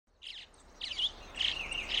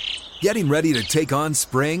Getting ready to take on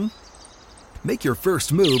spring? Make your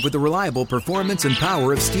first move with the reliable performance and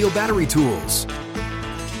power of Steel battery tools.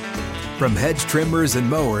 From hedge trimmers and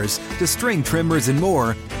mowers to string trimmers and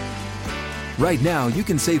more, right now you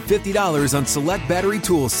can save $50 on select battery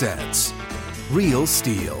tool sets. Real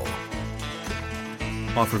Steel.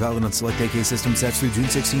 Offer valid on select AK system sets through June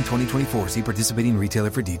 16, 2024. See participating retailer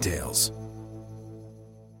for details.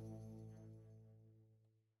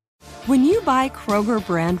 When you buy Kroger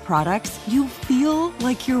brand products, you feel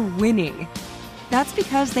like you're winning. That's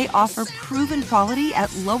because they offer proven quality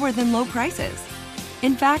at lower than low prices.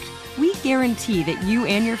 In fact, we guarantee that you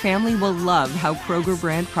and your family will love how Kroger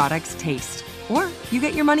brand products taste, or you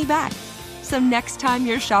get your money back. So next time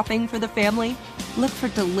you're shopping for the family, look for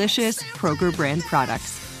delicious Kroger brand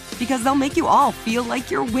products, because they'll make you all feel like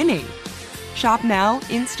you're winning. Shop now,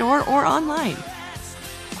 in-store, or online.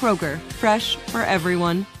 Kroger, fresh for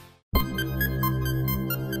everyone.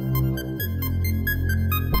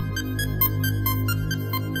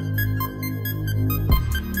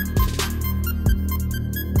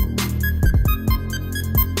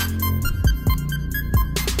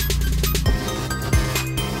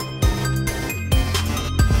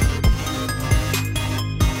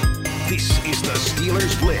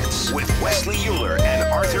 Wesley Euler and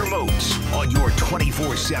Arthur Moats on your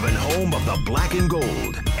 24/7 home of the black and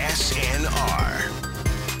gold, SNR.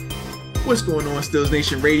 What's going on, Steelers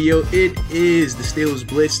Nation Radio? It is the Steelers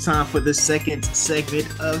Blitz, time for the second segment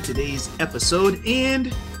of today's episode.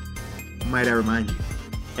 And might I remind you,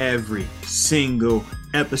 every single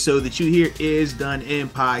episode that you hear is done in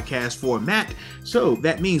podcast format. So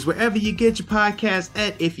that means wherever you get your podcast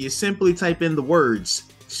at, if you simply type in the words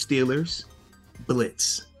Steelers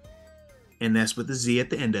Blitz, and that's with the Z at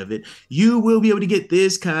the end of it, you will be able to get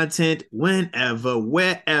this content whenever,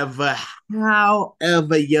 wherever,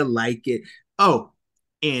 however you like it. Oh,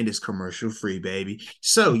 and it's commercial free, baby.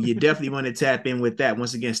 So you definitely want to tap in with that.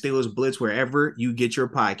 Once again, Steelers Blitz, wherever you get your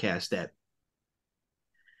podcast at.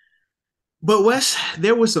 But Wes,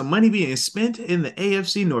 there was some money being spent in the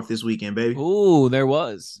AFC North this weekend, baby. Ooh, there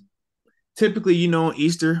was. Typically,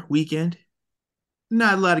 Easter weekend,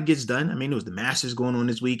 not a lot of gets done. I mean, it was the Masters going on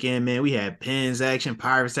this weekend, man. We had Pens action,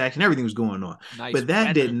 Pirates action, everything was going on. Nice but that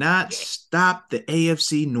weather. did not stop the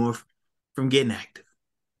AFC North from getting active.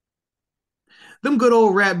 Them good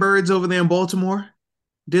old Ratbirds over there in Baltimore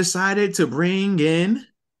decided to bring in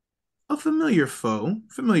a familiar foe,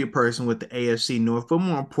 familiar person with the AFC North, but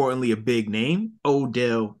more importantly, a big name,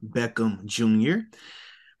 Odell Beckham Jr.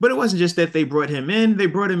 But it wasn't just that they brought him in. They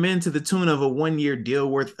brought him in to the tune of a one-year deal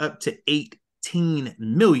worth up to $18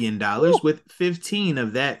 million, with 15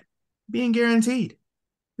 of that being guaranteed.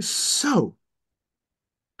 So,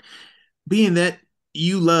 being that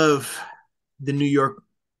you love the New York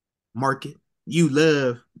market, you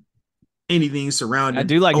love anything surrounding I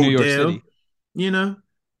do like Odell, New York City.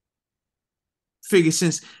 Figure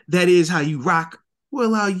since that is how you rock, we'll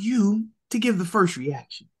allow you to give the first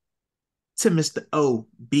reaction to Mr.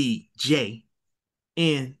 OBJ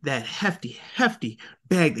and that hefty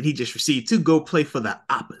bag that he just received to go play for the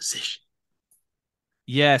opposition.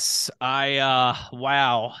 Yes,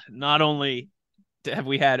 wow. Not only have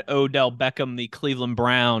we had Odell Beckham, the Cleveland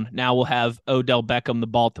Brown, now we'll have Odell Beckham, the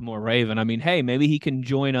Baltimore Raven. I mean, hey, maybe he can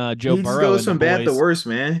join Joe He Burrow. goes from bad to worse,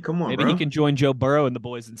 man. Come on, maybe bro. he can join Joe Burrow and the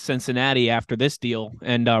boys in Cincinnati after this deal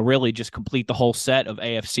and really just complete the whole set of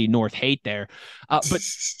AFC North hate there. But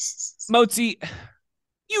Mozi,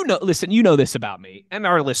 listen, you know this about me and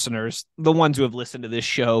our listeners, the ones who have listened to this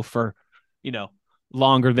show for,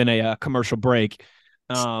 longer than a commercial break.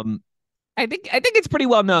 I think it's pretty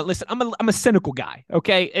well known. Listen, I'm a cynical guy.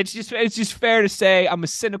 Okay, it's just fair to say I'm a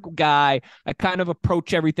cynical guy. I kind of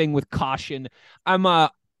approach everything with caution. I'm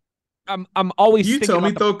always. You told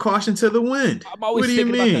me throw caution to the wind. What do you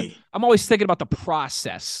mean? I'm always thinking about the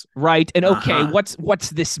process, right? And okay, what's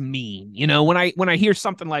this mean? When I hear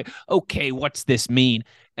something like, okay, what's this mean?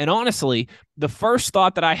 And honestly, the first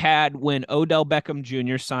thought that I had when Odell Beckham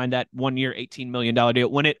Jr. signed that 1 year, $18 million deal,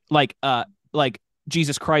 when it like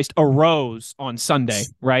Jesus Christ arose on Sunday,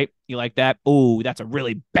 right? You like that? Oh, that's a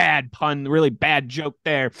really bad pun, really bad joke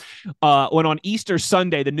there. When on Easter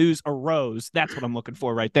Sunday, the news arose. That's what I'm looking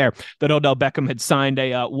for right there. That Odell Beckham had signed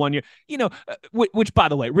a 1 year, which by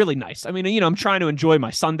the way, really nice. I mean, I'm trying to enjoy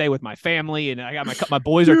my Sunday with my family, and I got my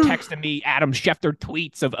boys are texting me Adam Schefter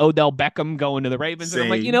tweets of Odell Beckham going to the Ravens, and I'm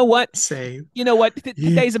like, you know what?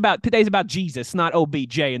 Today's about Jesus, not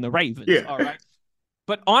OBJ and the Ravens. Yeah. All right.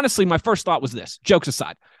 But honestly, my first thought was this, jokes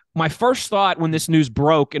aside. My first thought when this news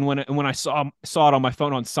broke and when I saw it on my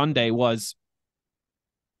phone on Sunday was,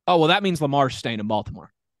 oh, well, that means Lamar's staying in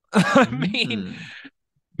Baltimore. I mean,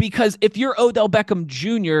 Because if you're Odell Beckham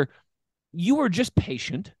Jr., you were just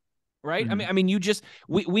patient, right? Mhm. I mean, you just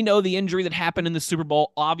we know the injury that happened in the Super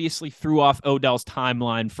Bowl obviously threw off Odell's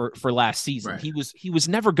timeline for last season. Right. He was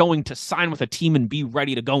never going to sign with a team and be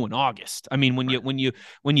ready to go in August. I mean, when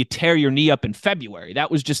you tear your knee up in February, that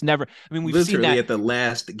was just never. I mean, we've seen Literally that at the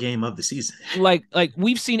last game of the season. like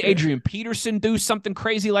we've seen Adrian Peterson do something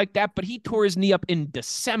crazy like that, but he tore his knee up in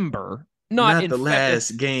December, not Not in the February.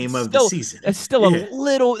 last game of the season. That's still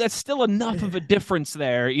Yeah. that's still enough of a difference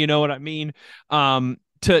there. You know what I mean?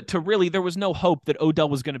 To really, there was no hope that Odell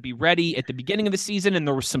was going to be ready at the beginning of the season. And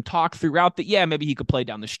there was some talk throughout that, yeah, maybe he could play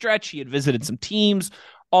down the stretch. He had visited some teams,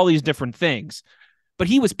 all these different things. But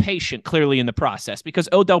he was patient clearly in the process because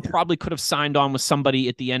Odell probably could have signed on with somebody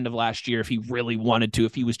at the end of last year if he really wanted to,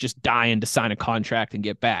 if he was just dying to sign a contract and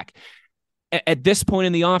get back. At this point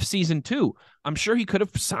in the offseason, too, I'm sure he could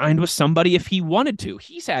have signed with somebody if he wanted to.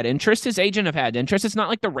 He's had interest. His agent have had interest. It's not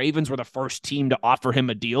like the Ravens were the first team to offer him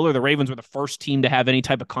a deal or the Ravens were the first team to have any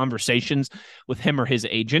type of conversations with him or his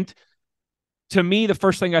agent. To me, the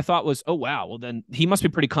first thing I thought was, oh, wow, well, then he must be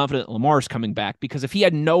pretty confident Lamar's coming back because if he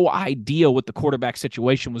had no idea what the quarterback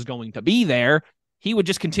situation was going to be there, he would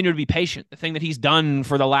just continue to be patient, the thing that he's done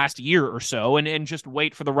for the last year or so, and just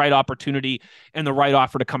wait for the right opportunity and the right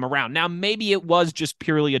offer to come around. Now, maybe it was just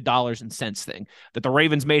purely a dollars and cents thing, that the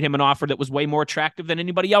Ravens made him an offer that was way more attractive than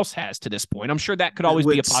anybody else has to this point. I'm sure that could always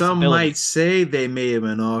be a possibility. Some might say they made him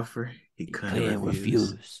an offer. He couldn't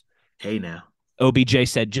refuse. Hey, now. OBJ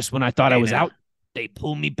said, just when I thought I was out, they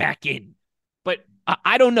pull me back in. But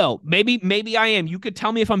I don't know. Maybe I am. You could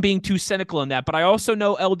tell me if I'm being too cynical on that. But I also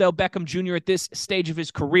know Odell Beckham Jr. at this stage of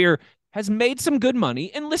his career has made some good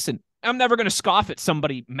money. And listen, I'm never going to scoff at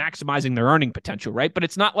somebody maximizing their earning potential, right? But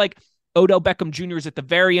it's not like Odell Beckham Jr. is at the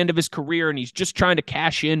very end of his career and he's just trying to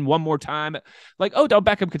cash in one more time. Like Odell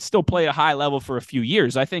Beckham could still play at a high level for a few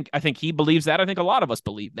years. I think he believes that. I think a lot of us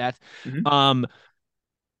believe that. Mm-hmm.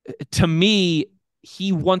 To me,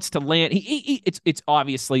 he wants to land. It's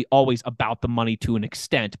obviously always about the money to an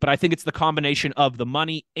extent, but I think it's the combination of the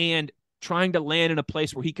money and trying to land in a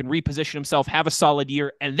place where he can reposition himself, have a solid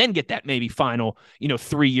year, and then get that maybe final,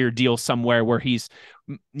 3-year deal somewhere where he's,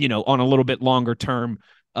 on a little bit longer term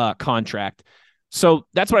contract. So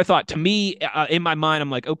that's what I thought. To me, in my mind,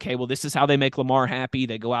 I'm like, okay, well, this is how they make Lamar happy.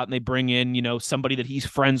 They go out and they bring in, somebody that he's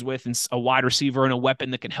friends with and a wide receiver and a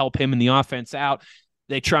weapon that can help him in the offense out.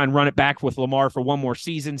 They try and run it back with Lamar for one more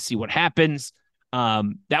season, see what happens.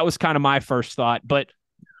 That was kind of my first thought. But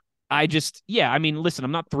listen,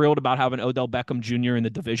 I'm not thrilled about having Odell Beckham Jr. in the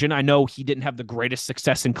division. I know he didn't have the greatest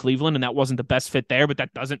success in Cleveland, and that wasn't the best fit there, but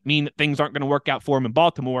that doesn't mean that things aren't going to work out for him in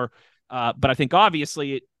Baltimore. But I think,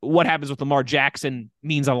 obviously, what happens with Lamar Jackson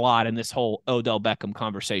means a lot in this whole Odell Beckham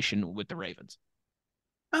conversation with the Ravens.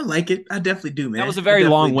 I like it. I definitely do, man. That was a very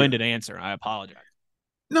long-winded answer. I apologize.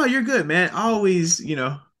 No, you're good, man. I always,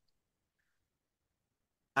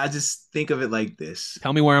 I just think of it like this.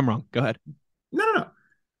 Tell me where I'm wrong. Go ahead. No.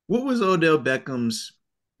 What was Odell Beckham's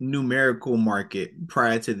numerical market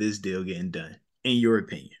prior to this deal getting done, in your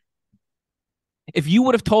opinion? If you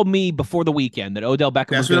would have told me before the weekend that Odell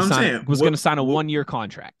Beckham was going to sign a 1-year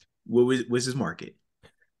contract, what was his market?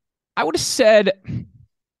 I would have said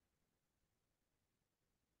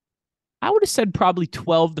probably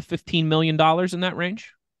 $12 to $15 million in that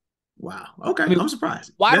range. Wow. Okay. I'm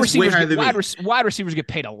surprised. Wide receivers get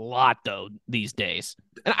paid a lot though these days.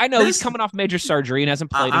 And I know he's coming off major surgery and hasn't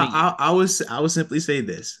played in a year. I would simply say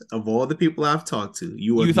this. Of all the people I've talked to,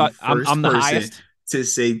 you are the first I'm the person highest to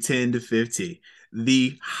say 10 to 15.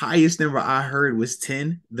 The highest number I heard was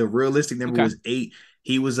 10. The realistic number was 8.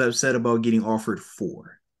 He was upset about getting offered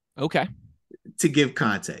 4. Okay. To give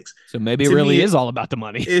context. So maybe it really is all about the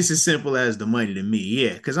money. It's as simple as the money to me.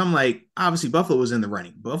 Yeah. Because I'm like, obviously Buffalo was in the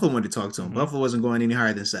running. Buffalo wanted to talk to him. Mm-hmm. Buffalo wasn't going any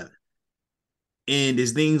higher than 7. And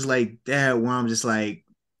there's things like that where I'm just like,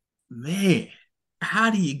 man, how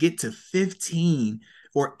do you get to 15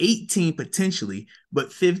 or 18 potentially,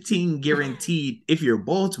 but 15 guaranteed if you're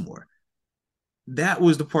Baltimore? That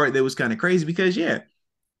was the part that was kind of crazy because,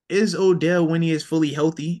 is Odell, when he is fully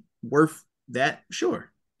healthy, worth that?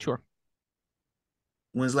 Sure.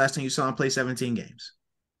 When's the last time you saw him play 17 games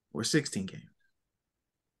or 16 games?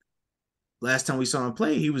 Last time we saw him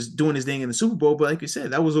play, he was doing his thing in the Super Bowl, but like you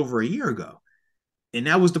said, that was over a year ago. And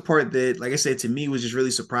that was the part that, like I said, to me was just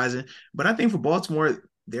really surprising. But I think for Baltimore,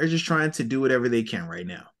 they're just trying to do whatever they can right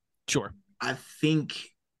now. Sure. I think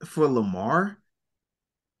for Lamar,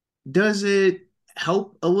 does it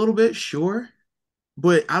help a little bit? Sure.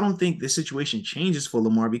 But I don't think the situation changes for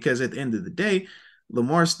Lamar because at the end of the day,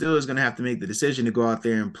 Lamar still is going to have to make the decision to go out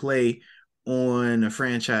there and play on a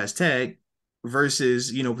franchise tag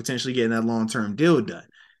versus, potentially getting that long-term deal done.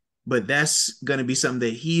 But that's going to be something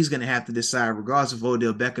that he's going to have to decide regardless if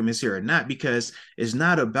Odell Beckham is here or not, because it's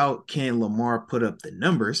not about can Lamar put up the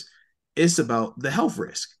numbers. It's about the health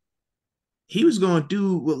risk. He was going to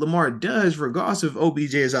do what Lamar does regardless if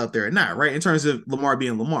OBJ is out there or not, right? In terms of Lamar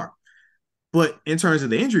being Lamar. But in terms of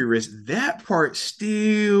the injury risk, that part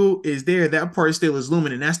still is there. That part still is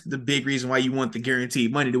looming. And that's the big reason why you want the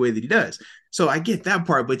guaranteed money the way that he does. So I get that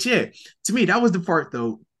part. But yeah, to me, that was the part,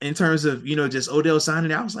 though, in terms of, just Odell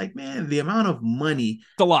signing. I was like, man, the amount of money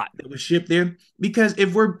it's a lot that was shipped there. Because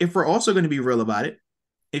if we're also going to be real about it,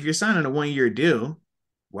 if you're signing a 1-year deal,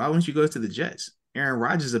 why wouldn't you go to the Jets? Aaron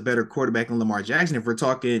Rodgers is a better quarterback than Lamar Jackson. If we're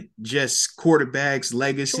talking just quarterbacks,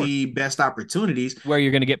 legacy, best opportunities, where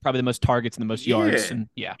you're going to get probably the most targets and the most yards. And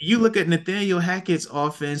you look at Nathaniel Hackett's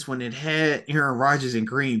offense when it had Aaron Rodgers in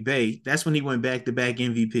Green Bay. That's when he went back-to-back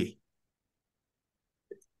MVP.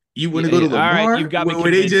 You want to go to Lamar? All right, you got me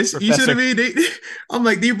where they just, Professor. you see what I mean? I'm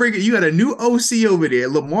like, you got a new OC over there.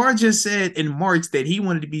 Lamar just said in March that he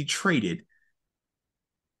wanted to be traded.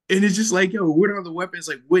 And it's just like, yo, what are the weapons?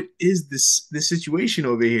 Like, what is the situation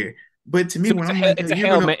over here? But to me, so when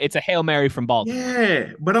it's a Hail Mary from Baltimore.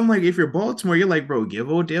 Yeah, but I'm like, if you're Baltimore, you're like, bro,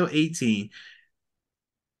 give Odell 18.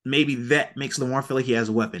 Maybe that makes Lamar feel like he has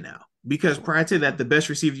a weapon now. Because prior to that, the best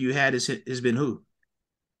receiver you had has been who?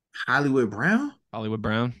 Hollywood Brown? Hollywood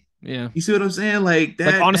Brown. Yeah. You see what I'm saying? Like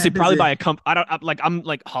that. Like honestly, that probably by I'm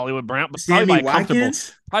like Hollywood Brown, but Sammy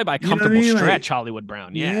probably by a comfortable stretch, Hollywood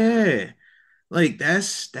Brown. Yeah. Yeah. Like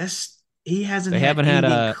that's he hasn't. They haven't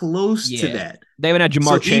had close to that. They haven't had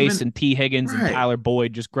Jamar Chase and T. Higgins and Tyler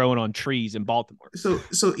Boyd just growing on trees in Baltimore.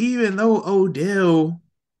 So even though Odell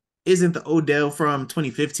isn't the Odell from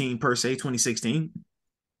 2015 per se, 2016,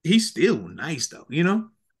 he's still nice though.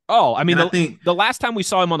 Oh, I mean, I think the last time we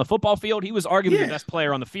saw him on the football field, he was arguably the best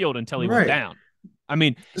player on the field until he went down. I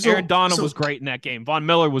mean, Aaron Donald was great in that game. Von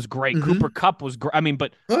Miller was great. Mm-hmm. Cooper Kupp was great. I mean,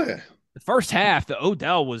 but the first half, the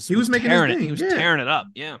Odell was making tearing it. He was tearing it up.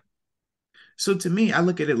 Yeah. So to me, I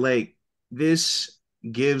look at it like this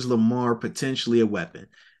gives Lamar potentially a weapon.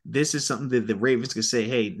 This is something that the Ravens could say,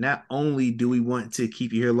 hey, not only do we want to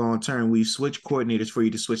keep you here long term, we switch coordinators for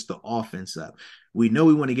you to switch the offense up. We know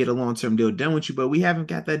we want to get a long-term deal done with you, but we haven't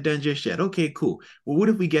got that done just yet. Okay, cool. Well, what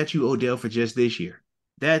if we get you Odell for just this year?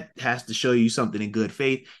 That has to show you something in good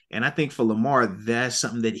faith. And I think for Lamar, that's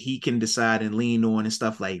something that he can decide and lean on and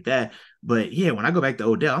stuff like that. But yeah, when I go back to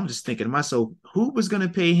Odell, I'm just thinking to myself, who was going to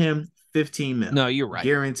pay him $15 million? No, you're right.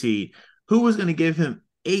 Guaranteed. Who was going to give him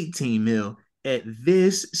 $18 million at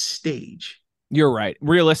this stage? You're right.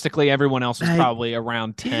 Realistically, everyone else is probably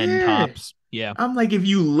around 10 tops. Yeah. I'm like, if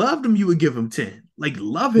you loved him, you would give him 10. Like,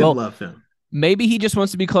 love him. Maybe he just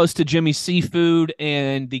wants to be close to Jimmy's Seafood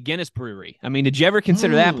and the Guinness Brewery. I mean, did you ever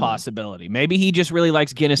consider that possibility? Maybe he just really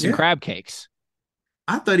likes Guinness and crab cakes.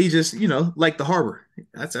 I thought he just, liked the harbor.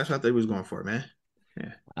 That's what I thought he was going for, man.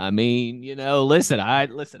 Yeah. I mean, listen,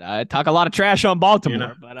 I talk a lot of trash on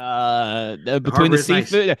Baltimore, but between the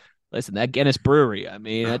seafood, nice. Listen, that Guinness Brewery, I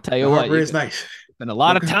mean, I tell you what. Harbor is nice. Spend a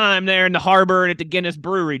lot of time there in the harbor and at the Guinness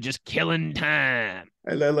Brewery, just killing time.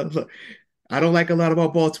 Look, I don't like a lot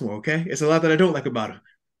about Baltimore, okay? It's a lot that I don't like about him.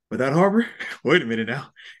 But that harbor, wait a minute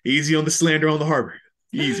now. Easy on the slander on the harbor.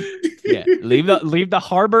 Easy. Yeah, leave the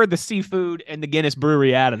harbor, the seafood, and the Guinness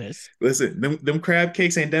Brewery out of this. Listen, them crab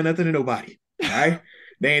cakes ain't done nothing to nobody. All right?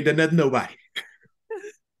 They ain't done nothing to nobody.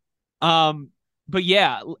 But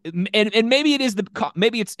yeah, and maybe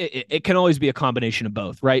it can always be a combination of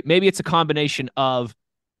both, right? Maybe it's a combination of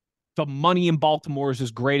the money in Baltimore is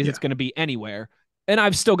as great as it's going to be anywhere, and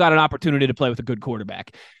I've still got an opportunity to play with a good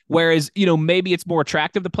quarterback. Whereas, maybe it's more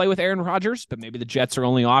attractive to play with Aaron Rodgers, but maybe the Jets are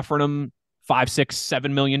only offering him $5, $6,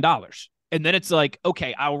 $7 million. And then it's like,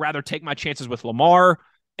 okay, I would rather take my chances with Lamar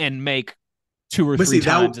and make 2 or 3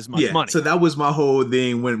 times as much money. So that was my whole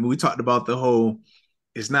thing when we talked about the whole,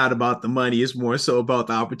 it's not about the money, it's more so about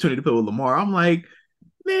the opportunity to play with Lamar. I'm like,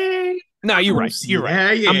 man. No, you're right. You're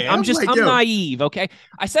right. Yeah. I'm naive, okay?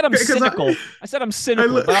 I said I'm cynical. I said I'm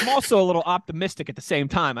cynical, but I'm also a little optimistic at the same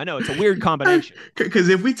time. I know it's a weird combination. Because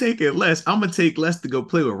if we take it less, I'm gonna take less to go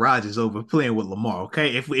play with Rodgers over playing with Lamar,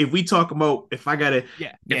 okay? If we talk about if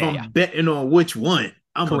I'm betting on which one,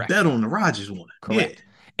 I'm gonna bet on the Rodgers one. Correct. Yeah.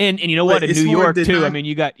 And you know what? In New York too, I mean,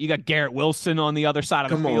 you got Garrett Wilson on the other side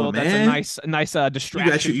of the field. That's a nice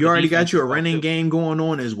distraction. You already got your running game going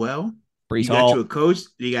on as well. You got you a coach.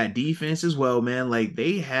 You got defense as well, man. Like,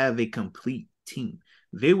 they have a complete team.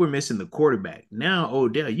 They were missing the quarterback. Now,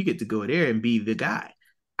 Odell, you get to go there and be the guy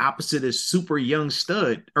opposite a super young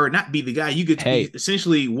stud, or not be the guy. You get to be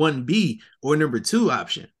essentially 1B or number 2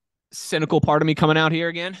 option. Cynical part of me coming out here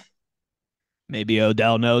again. Maybe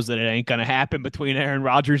Odell knows that it ain't gonna happen between Aaron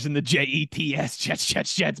Rodgers and the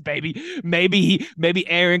Jets, baby. Maybe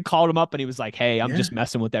Aaron called him up and he was like, "Hey, I'm just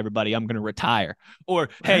messing with everybody. I'm gonna retire." Or,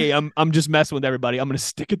 "Hey, I'm just messing with everybody. I'm gonna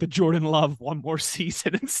stick it to Jordan Love one more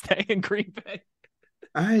season and stay in Green Bay."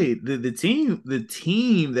 The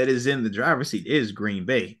team that is in the driver's seat is Green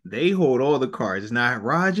Bay. They hold all the cards. It's not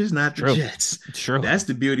Rodgers, not the Jets. True. That's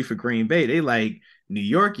the beauty for Green Bay. They like New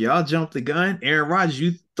York, y'all jumped the gun. Aaron Rodgers,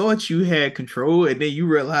 you thought you had control, and then you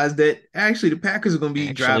realized that actually the Packers are going to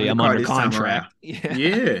be driving the car this time around.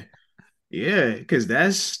 Yeah, because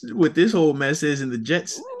that's what this whole mess is, and the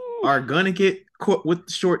Jets are going to get caught with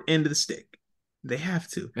the short end of the stick. They have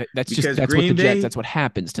to. That's what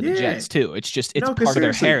happens to the Jets too. It's part of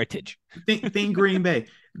their heritage. Think Green Bay.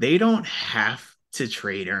 They don't have to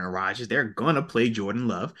trade Aaron Rodgers. They're going to play Jordan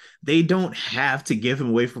Love. They don't have to give him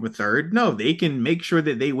away from a third. No, they can make sure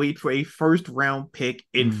that they wait for a first round pick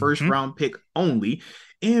and first round pick only.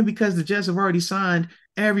 And because the Jets have already signed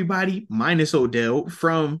everybody minus Odell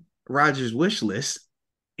from Rodgers' wish list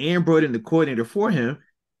and brought in the coordinator for him,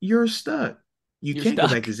 you're stuck. You're can't stuck.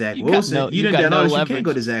 Go back to Zach Wilson. You done all this. You can't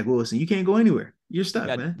go to Zach Wilson. You can't go anywhere. You're stuck,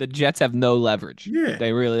 man. The Jets have no leverage. Yeah.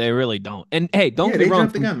 They really don't. And hey, don't get me wrong.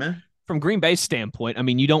 The gun, man. From Green Bay's standpoint, I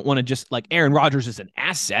mean, you don't want to just like Aaron Rodgers is an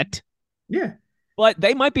asset. Yeah. But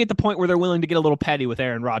they might be at the point where they're willing to get a little petty with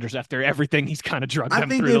Aaron Rodgers after everything he's kind of drugged them through.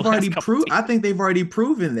 I think they've already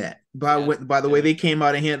proven that by the way they came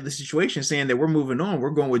out and handled the situation, saying that we're moving on. We're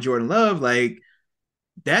going with Jordan Love. Like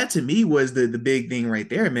that to me was the big thing right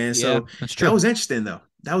there, man. So that was interesting though.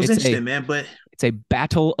 That was interesting, man. But it's a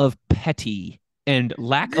battle of petty and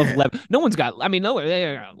lack of leverage. No one's got. I mean, no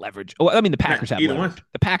leverage. Well, I mean, the Packers have leverage.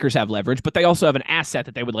 The Packers have leverage, but they also have an asset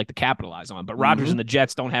that they would like to capitalize on. But Rodgers and the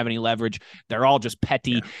Jets don't have any leverage. They're all just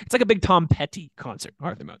petty. Yeah. It's like a big Tom Petty concert.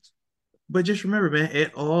 Arthur Moats. But just remember, man,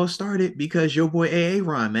 it all started because your boy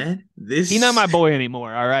Ron, man. He's not my boy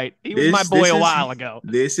anymore. All right, he was my boy a while ago.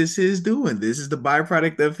 This is his doing. This is the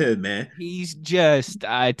byproduct of him, man. He's just.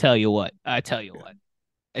 I tell you what. I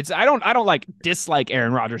don't like dislike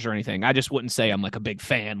Aaron Rodgers or anything. I just wouldn't say I'm like a big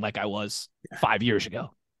fan like I was 5 years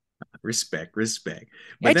ago. Respect.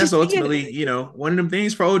 But that's ultimately, one of them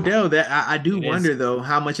things for Odell that I do wonder though,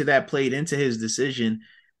 how much of that played into his decision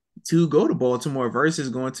to go to Baltimore versus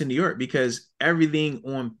going to New York, because everything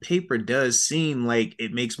on paper does seem like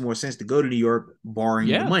it makes more sense to go to New York, barring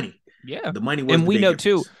the money. Yeah. The money was and we know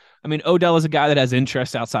too. I mean, Odell is a guy that has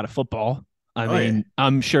interest outside of football. I mean,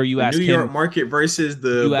 I'm sure you asked him. New York market versus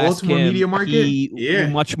the Baltimore media market. He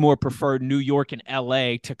much more preferred New York and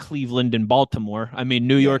L.A. to Cleveland and Baltimore. I mean,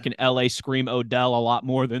 New York and L.A. scream Odell a lot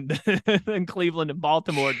more than Cleveland and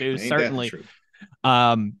Baltimore do, certainly.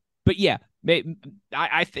 But yeah,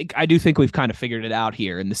 I do think we've kind of figured it out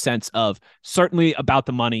here in the sense of certainly about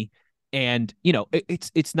the money, and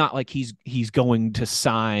it's not like he's going to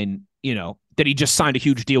sign, that he just signed a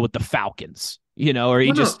huge deal with the Falcons, or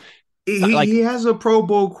he just. He has a Pro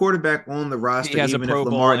Bowl quarterback on the roster, even if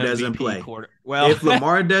Lamar doesn't play. If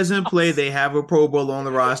Lamar doesn't play, they have a Pro Bowl on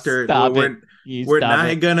the roster. We're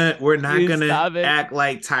not gonna act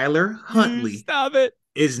like Tyler Huntley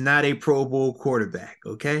is not a Pro Bowl quarterback.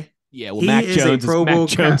 Okay. Yeah, well, Mac Jones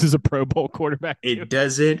is a Pro Bowl quarterback. It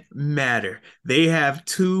doesn't matter. They have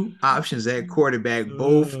two options at quarterback.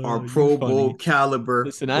 Both are Pro Bowl caliber.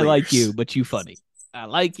 Listen, players. I like you, but you funny. I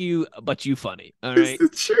like you, but you funny. All right.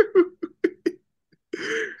 It's the truth.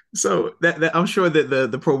 So that I'm sure that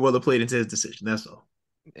the Pro Bowler played into his decision. That's all.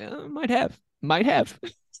 Might have.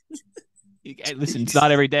 Listen, it's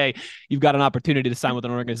not every day you've got an opportunity to sign with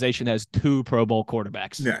an organization that has two Pro Bowl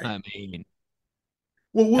quarterbacks. Right. I mean,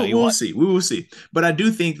 we'll see. We will see. But I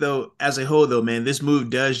do think, though, as a whole, though, man, this move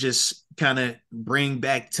does just kind of bring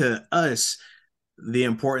back to us the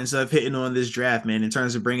importance of hitting on this draft, man, in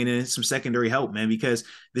terms of bringing in some secondary help, man, because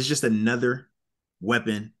this is just another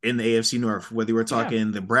weapon in the AFC North. Whether we're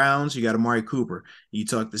talking the Browns, you got Amari Cooper. You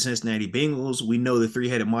talk the Cincinnati Bengals, we know the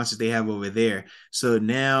three-headed monsters they have over there. So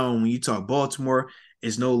now when you talk Baltimore,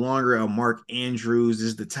 it's no longer a Mark Andrews, this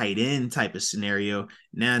is the tight end type of scenario.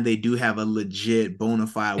 Now they do have a legit bona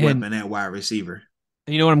fide weapon at wide receiver.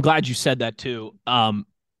 You know what? I'm glad you said that too.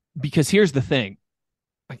 Because here's the thing.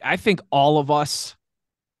 Like, I think all of us,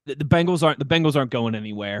 the Bengals aren't going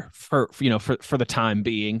anywhere for the time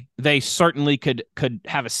being. They certainly could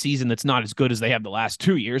have a season that's not as good as they have the last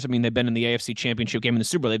 2 years. I mean, they've been in the AFC Championship game in the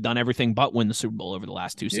Super Bowl. They've done everything but win the Super Bowl over the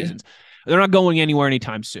last two seasons. They're not going anywhere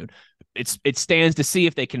anytime soon. it stands to see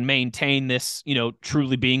if they can maintain this,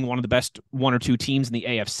 truly being one of the best one or two teams in the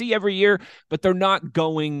AFC every year, but they're not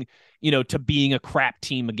going, to being a crap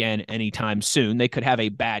team again anytime soon. They could have a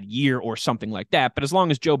bad year or something like that, but as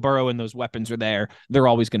long as Joe Burrow and those weapons are there, they're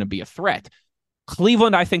always going to be a threat.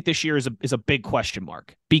 Cleveland, I think this year is a big question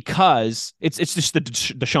mark because it's just the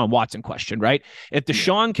Deshaun Watson question, right? If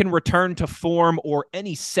Deshaun can return to form or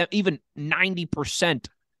even 90%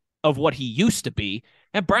 of what he used to be,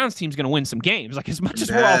 that Browns team's going to win some games. Like as much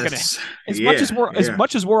as we're all going to, as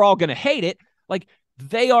much as we're all going to hate it, like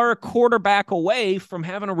they are a quarterback away from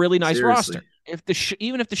having a really nice roster.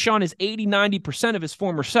 Even if Deshaun is 80-90% of his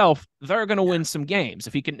former self, they're going to win some games.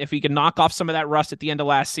 If he can knock off some of that rust at the end of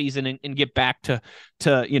last season and get back to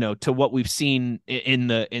what we've seen in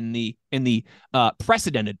the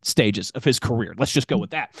precedented stages of his career. Let's just go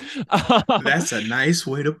with that. That's a nice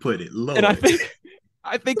way to put it, Lord. And I think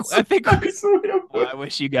I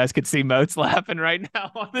wish you guys could see Moats laughing right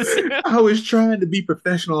now on this. I was trying to be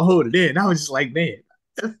professional and hold it in. I was just like, man.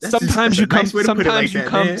 Sometimes you're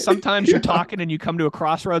talking and you come to a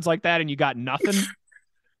crossroads like that and you got nothing.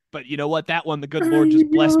 But you know what? That one, the good Lord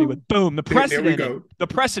just blessed me with boom. The precedent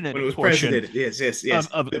portion. Yes.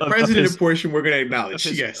 The precedented portion we're going to acknowledge.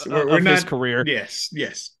 Yes. We're not his career.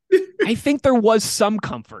 Yes. I think there was some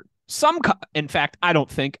comfort. In fact, I don't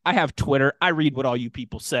think. I have Twitter. I read what all you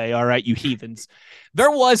people say. All right, you heathens. There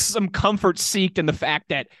was some comfort seeked in the fact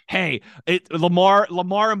that, hey, Lamar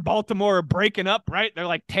and Baltimore are breaking up, right? They're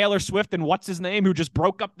like Taylor Swift and what's his name who just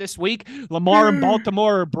broke up this week. Lamar and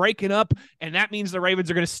Baltimore are breaking up, and that means the Ravens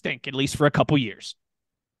are going to stink at least for a couple years.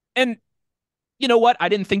 And you know what? I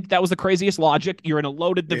didn't think that was the craziest logic. You're in a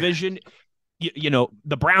loaded division.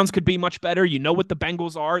 The Browns could be much better. You know what the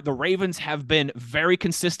Bengals are. The Ravens have been very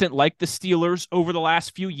consistent like the Steelers over the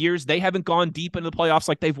last few years. They haven't gone deep into the playoffs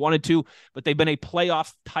like they've wanted to, but they've been a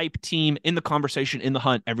playoff type team in the conversation, in the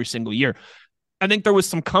hunt every single year. I think there was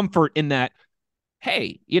some comfort in that,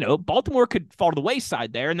 hey, Baltimore could fall to the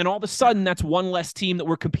wayside there. And then all of a sudden that's one less team that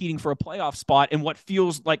we're competing for a playoff spot in what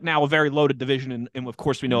feels like now a very loaded division. And of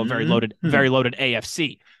course we know a very loaded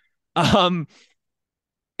AFC.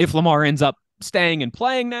 If Lamar ends up staying and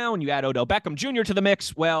playing now and you add Odell Beckham Jr. to the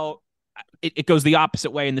mix, well, it goes the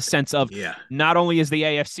opposite way in the sense of not only is the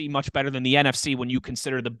AFC much better than the NFC when you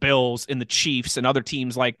consider the Bills and the Chiefs and other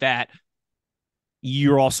teams like that,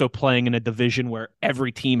 you're also playing in a division where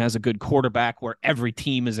every team has a good quarterback, where every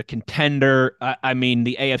team is a contender. I mean,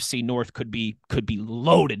 the AFC North could be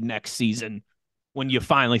loaded next season when you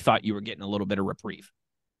finally thought you were getting a little bit of reprieve.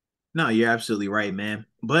 No, you're absolutely right, man.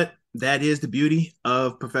 But that is the beauty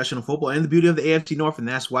of professional football and the beauty of the AFC North, and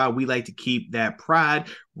that's why we like to keep that pride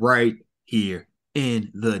right here in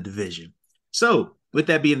the division. So, with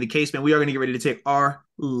that being the case, man, we are going to get ready to take our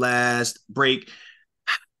last break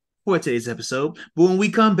for today's episode. But when we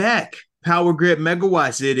come back, Power Grip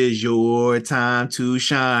Megawatts, it is your time to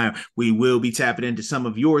shine. We will be tapping into some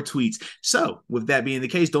of your tweets. So, with that being the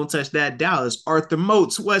case, don't touch that dial. It's Arthur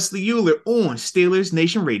Moats, Wesley Euler on Steelers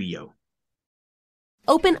Nation Radio.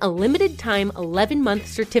 Open a limited-time 11-month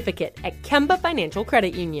certificate at Kemba Financial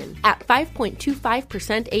Credit Union. At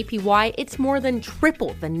 5.25% APY, it's more than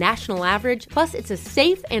triple the national average, plus it's a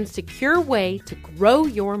safe and secure way to grow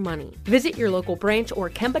your money. Visit your local branch or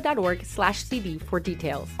kemba.org/CD for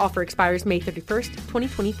details. Offer expires May 31st,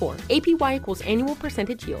 2024. APY equals annual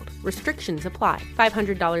percentage yield. Restrictions apply.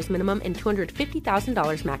 $500 minimum and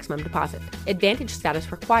 $250,000 maximum deposit. Advantage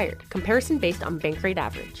status required. Comparison based on bank rate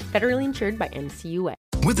average. Federally insured by NCUA.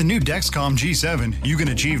 With the new Dexcom G7, you can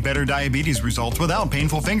achieve better diabetes results without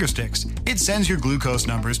painful finger sticks. It sends your glucose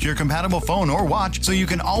numbers to your compatible phone or watch so you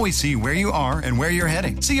can always see where you are and where you're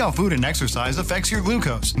heading. See how food and exercise affects your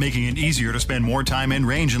glucose, making it easier to spend more time in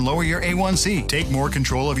range and lower your A1C. Take more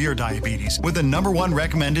control of your diabetes with the #1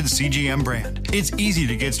 recommended CGM brand. It's easy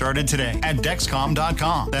to get started today at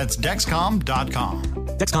Dexcom.com. That's Dexcom.com.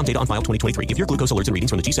 Dexcom data on file 2023. If your glucose alerts and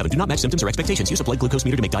readings from the G7 do not match symptoms or expectations, use a blood glucose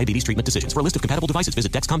meter to make diabetes treatment decisions. For a list of compatible devices,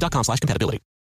 visit Dexcom.com/compatibility.